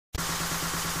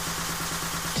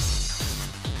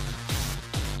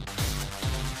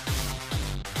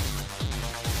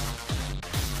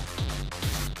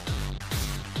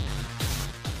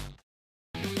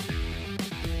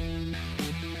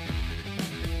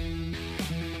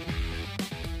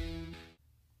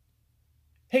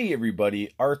Hey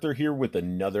everybody, Arthur here with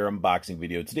another unboxing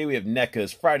video. Today we have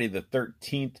Neca's Friday the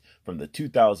 13th from the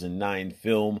 2009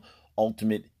 film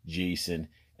Ultimate Jason,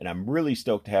 and I'm really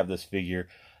stoked to have this figure.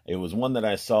 It was one that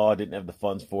I saw, didn't have the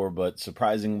funds for, but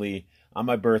surprisingly, on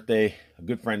my birthday, a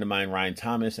good friend of mine, Ryan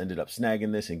Thomas, ended up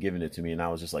snagging this and giving it to me, and I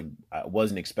was just like, I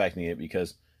wasn't expecting it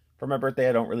because for my birthday,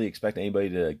 I don't really expect anybody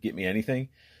to get me anything,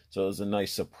 so it was a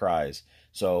nice surprise.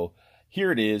 So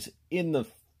here it is in the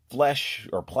flesh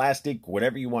or plastic,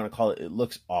 whatever you want to call it. It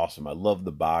looks awesome. I love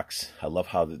the box. I love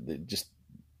how just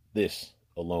this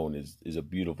alone is a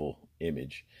beautiful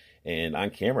image. And on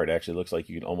camera, it actually looks like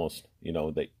you can almost,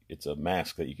 that it's a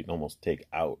mask that you can almost take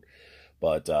out.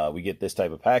 But we get this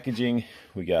type of packaging.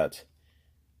 We got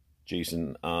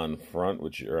Jason on front,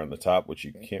 or on the top, which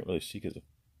you can't really see because of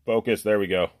focus. There we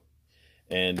go.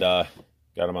 And got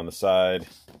him on the side.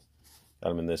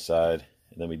 Got him in this side.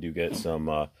 And then we do get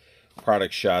some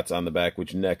product shots on the back,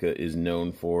 which Neca is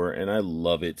known for, and I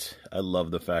love it. I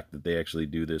love the fact that they actually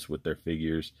do this with their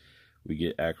figures. We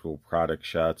get actual product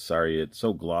shots. Sorry, it's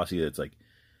so glossy that it's like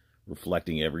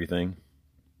reflecting everything,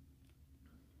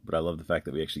 but I love the fact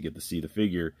that we actually get to see the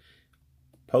figure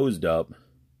posed up.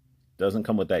 Doesn't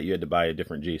come with that. You had to buy a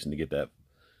different Jason to get that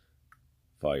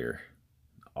fire.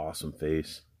 Awesome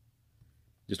face.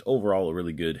 Just overall a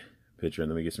really good picture.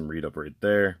 And then we get some read up right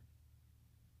there.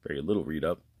 Very little read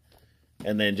up.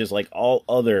 And then just like all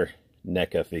other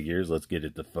Neca figures, let's get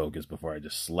it to focus before I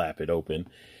just slap it open.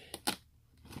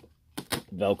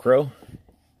 Velcro,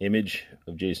 image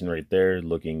of Jason right there,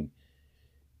 looking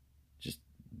just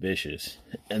vicious.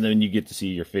 And then you get to see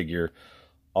your figure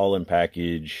all in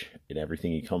package and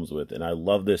everything he comes with. And I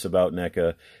love this about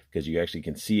Neca because you actually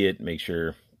can see it, make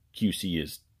sure QC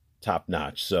is top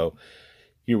notch. So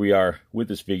here we are with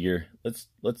this figure.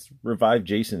 Let's revive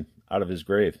Jason out of his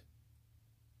grave.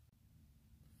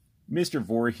 Mr.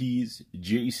 Voorhees,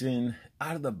 Jason,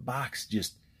 out of the box,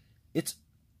 it's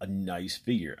a nice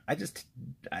figure. I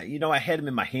had him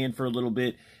in my hand for a little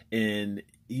bit, and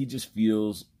he just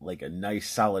feels like a nice,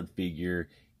 solid figure,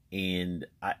 and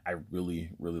I really,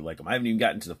 really like him. I haven't even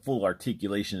gotten to the full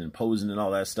articulation and posing and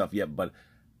all that stuff yet, but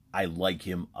I like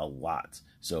him a lot.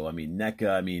 So,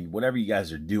 Neca, whatever you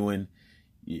guys are doing,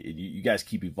 you guys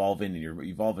keep evolving, and you're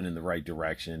evolving in the right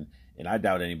direction. And I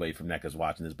doubt anybody from Neca is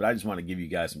watching this, but I just want to give you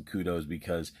guys some kudos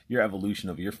because your evolution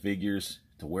of your figures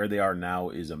to where they are now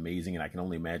is amazing, and I can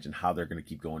only imagine how they're going to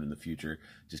keep going in the future.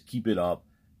 Just keep it up.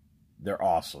 They're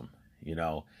awesome,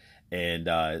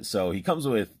 And so he comes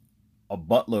with a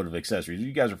buttload of accessories. If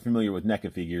you guys are familiar with Neca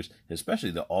figures,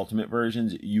 especially the Ultimate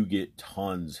versions, you get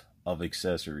tons of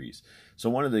accessories. So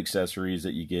one of the accessories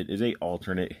that you get is a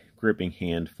alternate gripping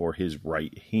hand for his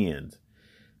right hand.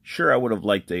 Sure, I would have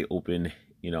liked a open,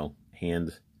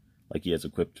 hand like he has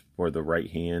equipped for the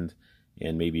right hand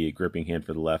and maybe a gripping hand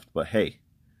for the left, but hey,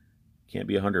 can't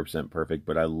be 100% perfect.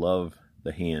 But I love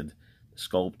the hand. The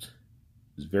sculpt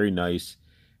is very nice,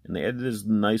 and they added this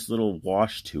nice little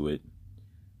wash to it.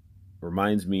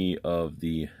 Reminds me of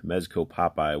the Mezco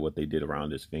Popeye, what they did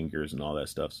around his fingers and all that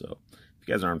stuff. So if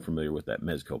you guys aren't familiar with that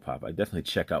Mezco Popeye, definitely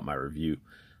check out my review.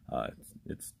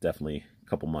 It's definitely a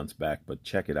couple months back, but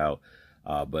check it out.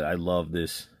 But I love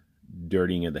this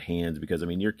dirtying of the hands because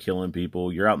you're killing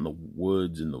people, you're out in the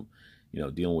woods and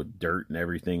dealing with dirt and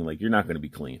everything. Like, you're not going to be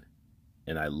clean,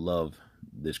 and I love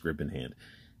this gripping hand.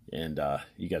 And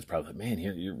you guys probably like, man,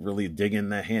 you're really digging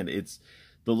that hand. It's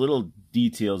the little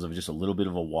details of just a little bit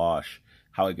of a wash,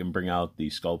 how it can bring out the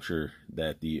sculpture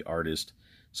that the artist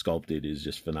sculpted is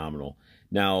just phenomenal.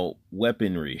 Now,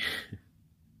 weaponry.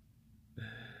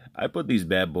 I put these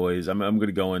bad boys, I'm going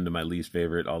to go into my least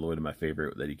favorite all the way to my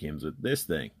favorite that he comes with. This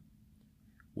thing,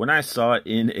 when I saw it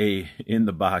in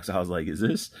the box, I was like, is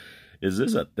this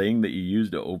a thing that you use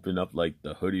to open up like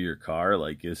the hood of your car?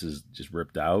 Like, this is just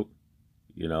ripped out,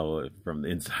 from the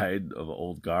inside of an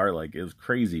old car. Like, it was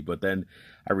crazy. But then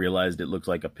I realized it looks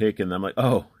like a pick, and I'm like,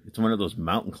 oh, it's one of those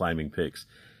mountain climbing picks.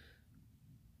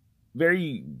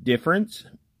 Very different.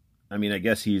 I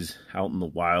guess he's out in the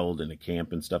wild in a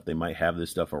camp and stuff. They might have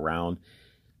this stuff around.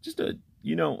 Just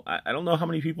I don't know how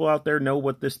many people out there know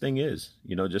what this thing is,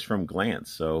 just from glance.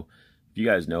 So if you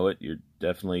guys know it, you're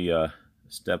definitely a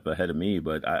step ahead of me.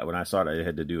 But when I saw it, I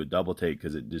had to do a double take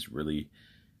because it just really,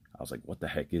 I was like, what the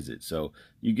heck is it? So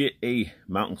you get a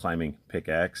mountain climbing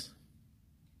pickaxe.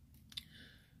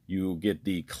 You get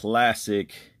the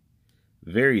classic,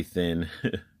 very thin,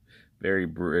 very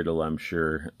brittle, I'm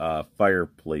sure,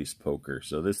 fireplace poker.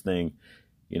 So this thing,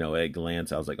 at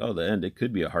glance, I was like, oh, the end, it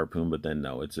could be a harpoon, but then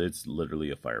no, it's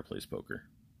literally a fireplace poker.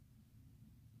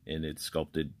 And it's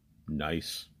sculpted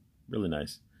nice, really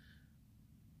nice.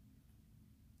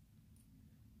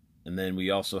 And then we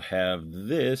also have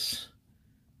this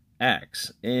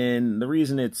axe. And the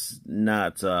reason it's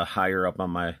not higher up on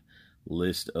my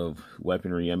list of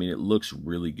weaponry, I mean, it looks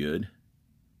really good.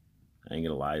 I ain't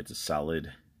gonna lie, it's a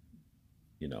solid,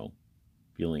 you know,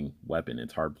 feeling weapon.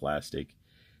 It's hard plastic.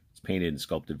 It's painted and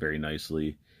sculpted very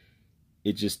nicely.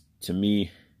 It just, to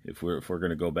me, if we're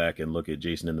gonna go back and look at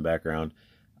Jason in the background,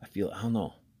 I don't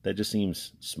know, that just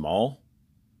seems small,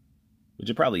 which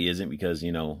it probably isn't, because,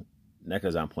 you know,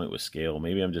 Neca's on point with scale.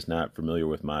 Maybe I'm just not familiar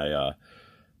with my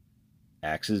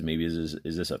axes. Maybe is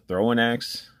this a throwing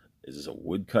axe? Is this a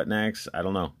wood cutting axe? I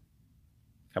don't know.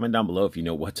 Comment down below if you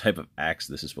know what type of axe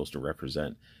this is supposed to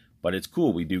represent. But it's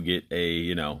cool. We do get a,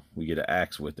 you know, we get an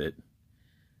axe with it.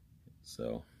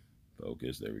 So,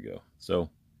 focus, there we go. So,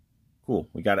 cool,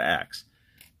 we got an axe.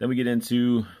 Then we get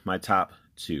into my top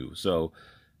two. So,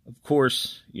 of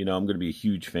course, you know, I'm going to be a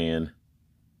huge fan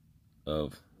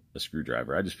of a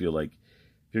screwdriver. I just feel like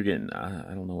if you're getting,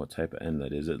 I don't know what type of end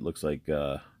that is. It looks like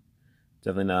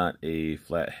definitely not a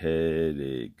flathead.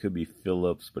 It could be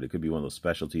Phillips, but it could be one of those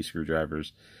specialty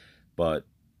screwdrivers. But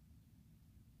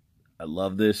I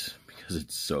love this because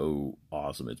it's so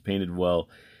awesome. It's painted well,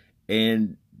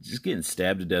 and just getting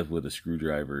stabbed to death with a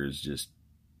screwdriver is just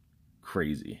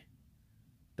crazy.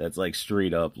 That's like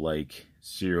straight up like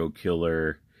serial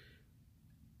killer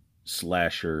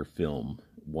slasher film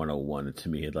 101 to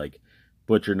me. Like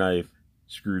butcher knife,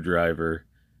 screwdriver,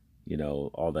 you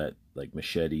know, all that, like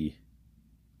machete.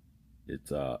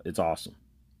 It's awesome.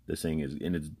 This thing is,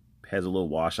 and it has a little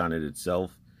wash on it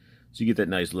itself, so you get that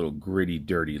nice little gritty,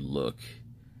 dirty look.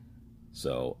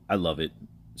 So I love it.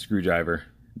 Screwdriver,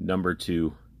 number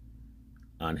 2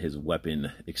 on his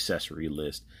weapon accessory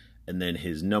list. And then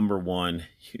his number 1,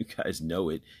 you guys know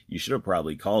it, you should have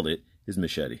probably called it, his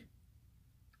machete.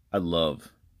 I love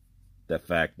the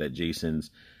fact that Jason's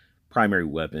primary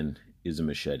weapon is a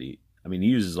machete. I mean, he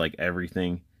uses like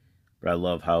everything, but I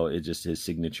love how it just, his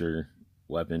signature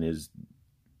weapon is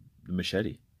the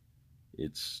machete.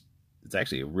 It's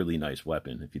actually a really nice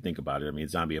weapon if you think about it. I mean,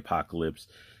 zombie apocalypse,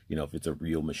 you know, if it's a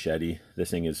real machete, this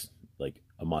thing is like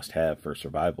a must-have for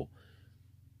survival.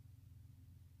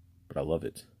 But I love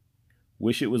it.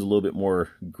 Wish it was a little bit more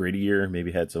grittier,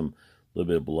 maybe had some little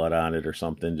bit of blood on it or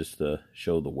something just to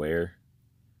show the wear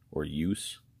or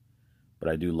use. But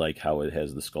I do like how it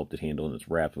has the sculpted handle and it's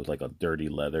wrapped with like a dirty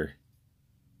leather.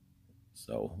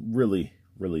 So really,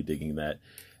 really digging that.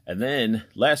 And then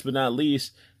last but not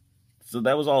least, so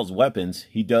that was all his weapons.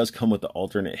 He does come with the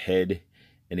alternate head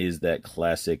and is that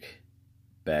classic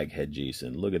bag head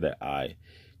Jason. Look at that eye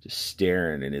just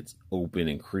staring, and it's open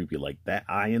and creepy. Like that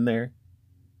eye in there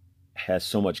has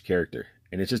so much character,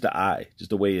 and it's just an eye,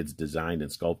 just the way it's designed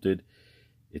and sculpted.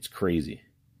 It's crazy.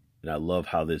 And I love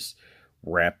how this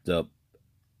wrapped up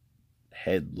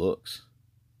head looks.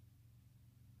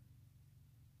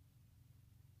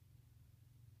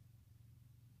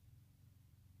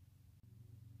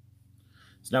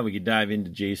 So now we can dive into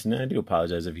Jason. I do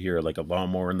apologize if you hear like a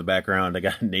lawnmower in the background. I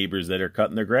got neighbors that are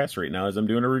cutting their grass right now as I'm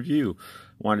doing a review.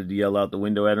 Wanted to yell out the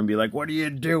window at them and be like, what are you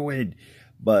doing?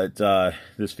 But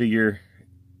this figure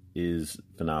is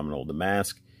phenomenal. The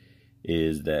mask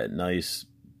is that nice,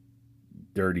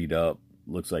 dirtied up,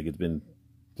 looks like it's been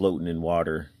floating in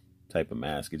water type of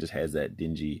mask. It just has that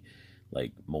dingy,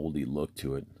 like moldy look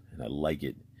to it, and I like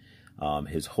it.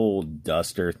 His whole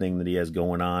duster thing that he has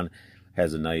going on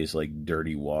has a nice like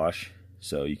dirty wash,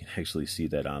 so you can actually see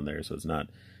that on there. So it's not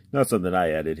something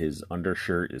I added. His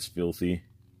undershirt is filthy.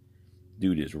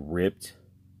 Dude is ripped.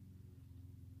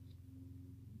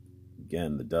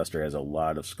 Again, the duster has a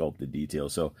lot of sculpted detail.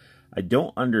 So I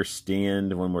don't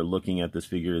understand when we're looking at this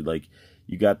figure, like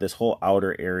you got this whole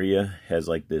outer area has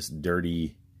like this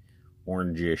dirty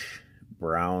orangish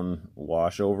brown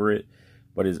wash over it,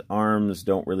 but his arms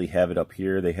don't really have it up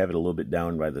here. They have it a little bit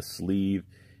down by the sleeve.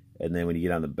 And then when you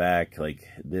get on the back, like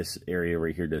this area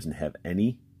right here doesn't have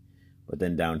any, but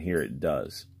then down here it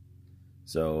does.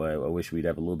 So I wish we'd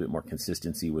have a little bit more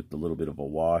consistency with the little bit of a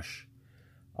wash.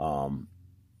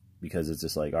 Because it's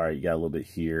just like, all right, you got a little bit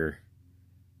here.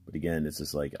 But again, it's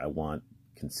just like, I want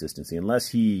consistency. Unless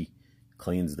he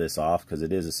cleans this off, because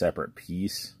it is a separate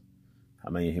piece.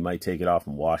 I mean, he might take it off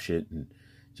and wash it and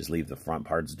just leave the front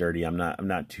parts dirty. I'm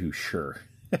not too sure.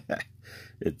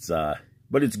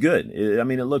 But it's good. I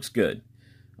mean, it looks good.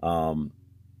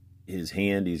 His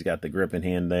hand, he's got the gripping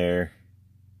hand there.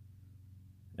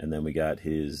 And then we got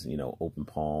his, you know, open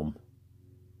palm.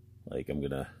 Like, I'm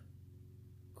going to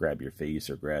grab your face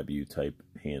or grab you type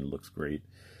hand. Looks great.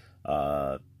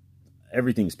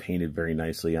 Everything's painted very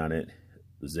nicely on it.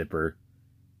 The zipper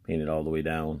painted all the way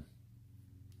down.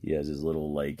 He has his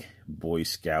little like Boy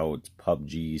Scout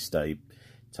PUBG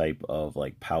type of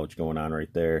like pouch going on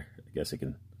right there. I guess it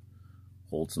can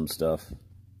hold some stuff.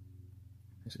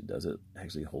 Actually, does it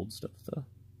actually hold stuff though?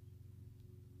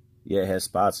 Yeah, it has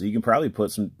spots, so you can probably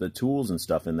put the tools and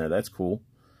stuff in there. That's cool.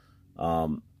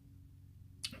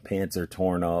 Pants are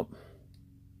torn up.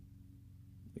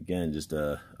 Again, just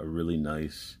a really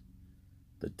nice.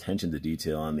 The attention to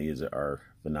detail on these are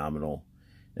phenomenal.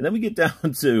 And then we get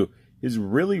down to his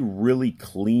really, really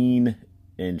clean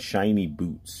and shiny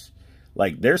boots.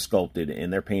 Like, they're sculpted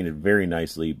and they're painted very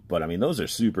nicely, but I mean, those are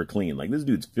super clean. Like, this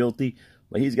dude's filthy,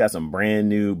 but he's got some brand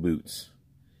new boots.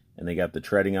 And they got the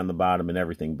treading on the bottom and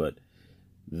everything, but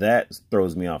that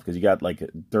throws me off because you got like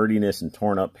dirtiness and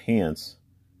torn up pants,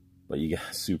 but you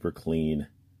got super clean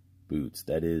boots.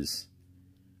 That is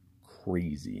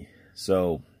crazy.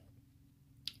 So,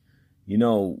 you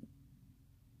know,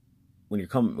 when it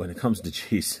comes to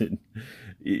Jason,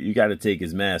 you got to take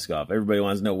his mask off. Everybody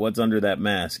wants to know what's under that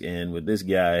mask, and with this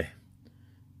guy,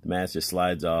 the mask just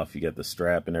slides off. You got the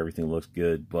strap and everything looks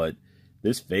good, but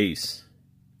this face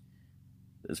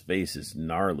is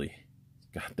gnarly. It's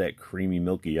got that creamy,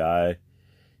 milky eye.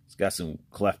 It's got some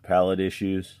cleft palate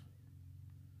issues,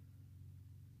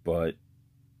 but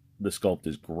the sculpt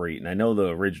is great. And I know the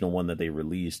original one that they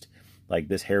released, like,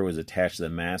 this hair was attached to the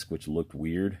mask, which looked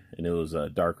weird, and it was a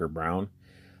darker brown.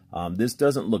 This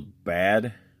doesn't look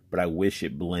bad, but I wish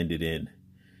it blended in.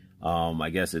 I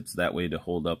guess it's that way to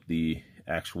hold up the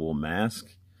actual mask.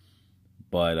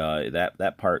 But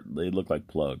that part, they look like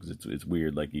plugs. It's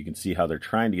weird. Like, you can see how they're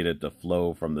trying to get it to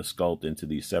flow from the sculpt into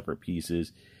these separate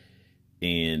pieces,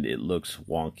 and it looks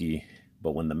wonky.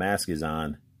 But when the mask is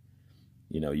on,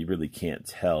 you know, you really can't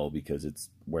tell because it's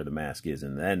where the mask is,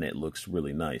 and then it looks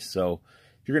really nice. So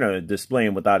if you're going to display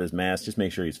him without his mask, just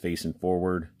make sure he's facing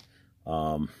forward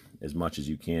as much as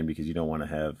you can, because you don't want to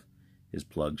have his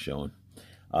plug showing.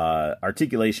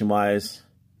 Articulation-wise,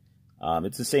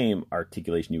 it's the same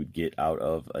articulation you would get out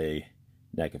of a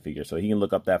Neca figure. So he can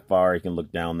look up that far, he can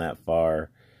look down that far,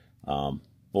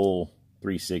 full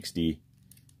 360.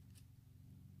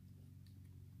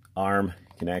 Arm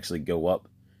can actually go up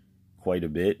quite a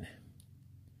bit,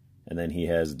 and then he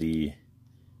has the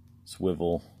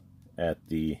swivel at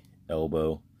the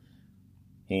elbow.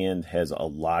 Hand has a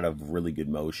lot of really good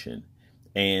motion,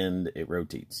 and it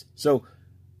rotates. So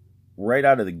right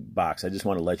out of the box, I just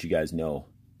want to let you guys know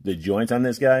the joints on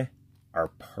this guy are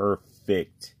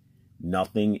perfect.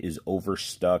 Nothing is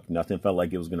overstuck. Nothing felt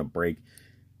like it was going to break.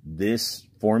 This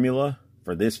formula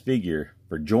for this figure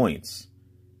for joints,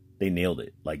 they nailed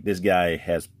it. Like, this guy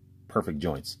has perfect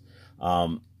joints.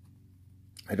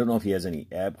 I don't know if he has any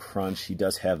ab crunch. He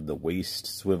does have the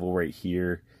waist swivel right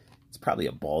here. It's probably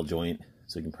a ball joint,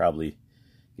 so you can probably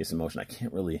get some motion. I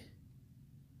can't really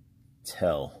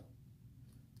tell.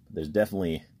 There's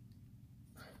definitely,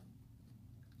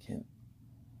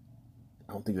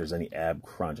 I don't think there's any ab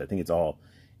crunch. I think it's all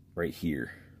right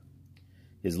here.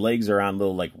 His legs are on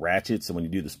little like ratchets, so when you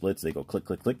do the splits, they go click,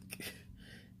 click, click.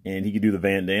 And he can do the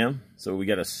Van Damme. So we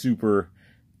got a super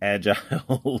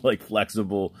agile, like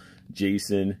flexible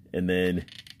Jason, and then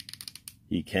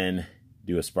he can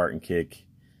do a Spartan kick,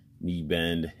 knee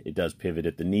bend. It does pivot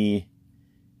at the knee,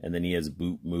 and then he has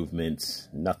boot movements.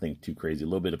 Nothing too crazy. A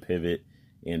little bit of pivot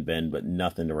and bend, but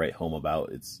nothing to write home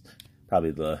about. It's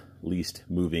probably the least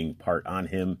moving part on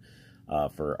him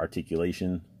for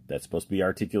articulation. That's supposed to be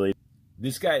articulated.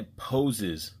 This guy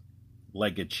poses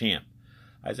like a champ.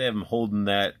 I have him holding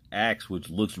that axe,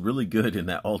 which looks really good in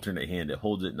that alternate hand. It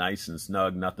holds it nice and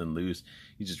snug, nothing loose.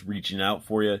 He's just reaching out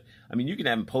for you. I mean, you can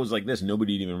have him pose like this.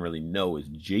 Nobody even really know is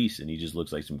Jason. He just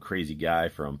looks like some crazy guy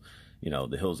from, you know,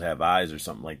 The Hills Have Eyes or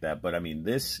something like that. But, I mean,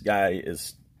 this guy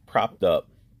is propped up.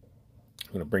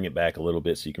 I'm going to bring it back a little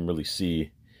bit so you can really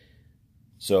see.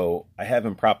 So, I have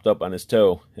him propped up on his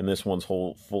toe, and this one's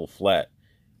full flat.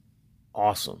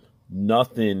 Awesome.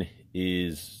 Nothing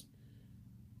is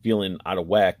feeling out of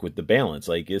whack with the balance.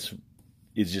 Like, it's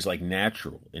just like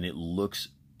natural, and it looks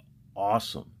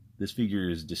awesome. This figure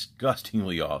is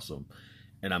disgustingly awesome,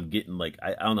 and I'm getting like,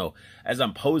 I don't know, as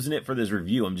I'm posing it for this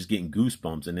review, I'm just getting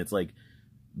goosebumps, and it's like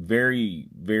very,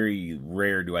 very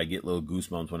rare do I get little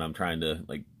goosebumps when I'm trying to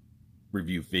like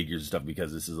review figures and stuff,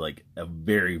 because this is like a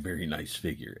very, very nice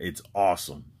figure. It's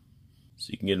awesome. So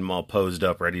you can get them all posed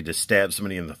up, ready to stab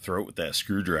somebody in the throat with that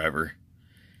screwdriver.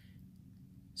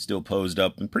 Still posed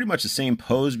up, and pretty much the same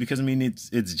pose, because I mean,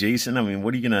 it's Jason. I mean,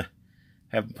 what are you gonna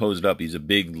have him posed up? He's a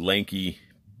big, lanky,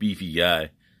 beefy guy,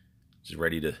 just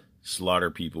ready to slaughter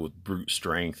people with brute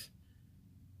strength.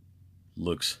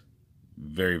 Looks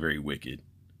very, very wicked.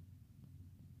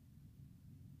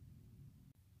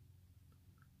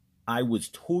 I was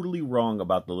totally wrong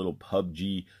about the little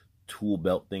PUBG tool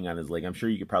belt thing on his leg. I'm sure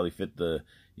you could probably fit the,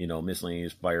 you know,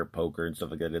 miscellaneous fire poker and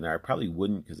stuff like that in there. I probably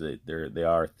wouldn't because they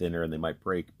are thinner and they might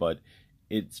break, but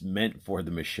it's meant for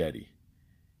the machete.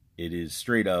 It is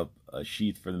straight up a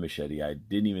sheath for the machete. I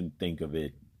didn't even think of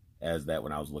it as that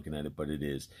when I was looking at it, but it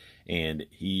is. And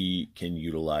he can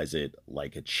utilize it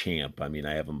like a champ. I mean,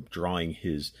 I have him drawing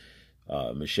his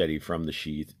machete from the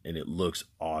sheath, and it looks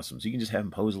awesome. So you can just have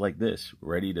him pose like this,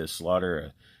 ready to slaughter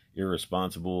a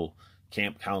irresponsible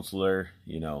camp counselor,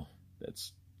 you know,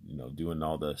 that's, you know, doing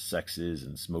all the sexes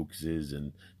and smokeses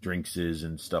and drinkses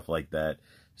and stuff like that.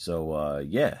 So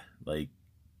yeah, like,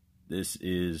 this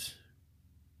is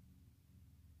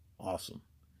awesome.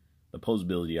 The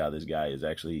posability out of this guy is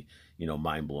actually, you know,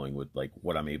 mind-blowing with like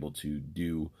what I'm able to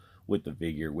do with the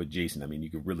figure with Jason. I mean, you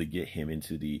could really get him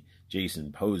into the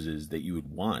Jason poses that you would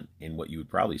want and what you would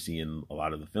probably see in a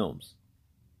lot of the films.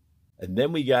 And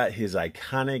then we got his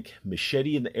iconic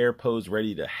machete in the air pose,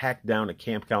 ready to hack down a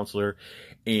camp counselor.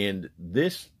 And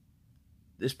this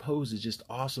pose is just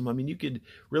awesome. I mean, you could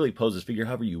really pose this figure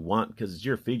however you want because it's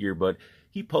your figure, but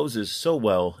he poses so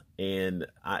well. And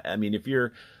I mean, if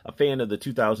you're a fan of the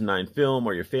 2009 film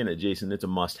or you're a fan of Jason, it's a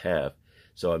must-have.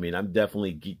 So, I mean, I'm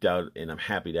definitely geeked out and I'm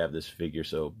happy to have this figure.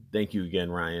 So, thank you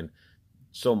again, Ryan,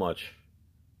 so much.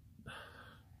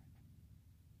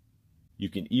 You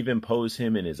can even pose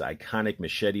him in his iconic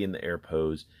machete in the air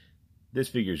pose. This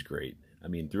figure's great. I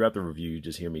mean, throughout the review, you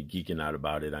just hear me geeking out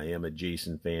about it. I am a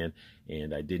Jason fan,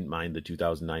 and I didn't mind the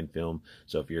 2009 film.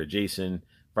 So if you're a Jason,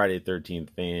 Friday the 13th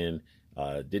fan,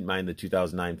 didn't mind the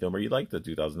 2009 film, or you like the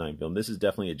 2009 film, this is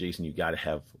definitely a Jason you got to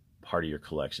have part of your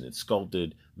collection. It's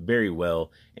sculpted very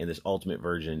well, and this ultimate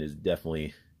version is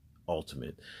definitely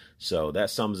ultimate. So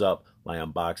that sums up my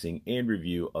unboxing and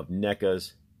review of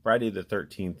Neca's Friday the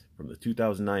 13th from the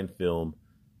 2009 film,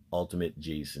 Ultimate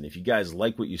Jason. If you guys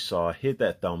like what you saw, hit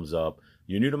that thumbs up.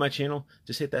 You're new to my channel,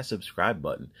 just hit that subscribe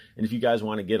button. And if you guys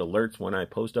want to get alerts when I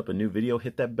post up a new video,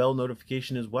 hit that bell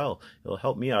notification as well. It'll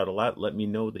help me out a lot, let me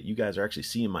know that you guys are actually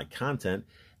seeing my content.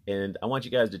 And I want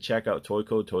you guys to check out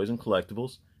Toyco Toys and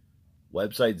Collectibles.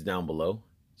 Website's down below,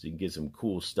 so you can get some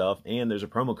cool stuff. And there's a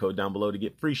promo code down below to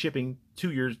get free shipping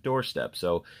to your doorstep.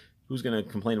 So who's going to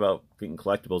complain about getting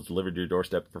collectibles delivered to your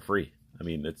doorstep for free? I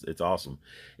mean, it's awesome.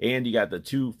 And you got the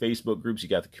 2 Facebook groups. You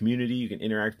got the community. You can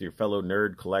interact with your fellow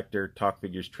nerd collector, talk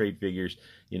figures, trade figures,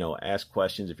 you know, ask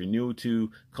questions. If you're new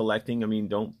to collecting, I mean,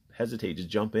 don't hesitate. Just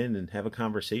jump in and have a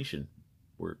conversation.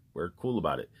 We're cool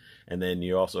about it. And then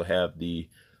you also have the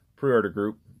pre-order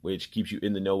group, which keeps you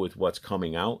in the know with what's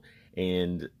coming out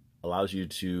and allows you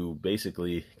to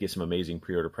basically get some amazing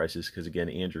pre-order prices because, again,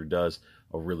 Andrew does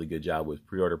a really good job with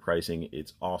pre-order pricing.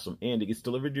 It's awesome, and it gets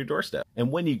delivered to your doorstep.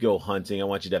 And when you go hunting, I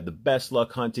want you to have the best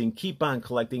luck hunting, keep on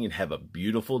collecting, and have a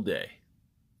beautiful day.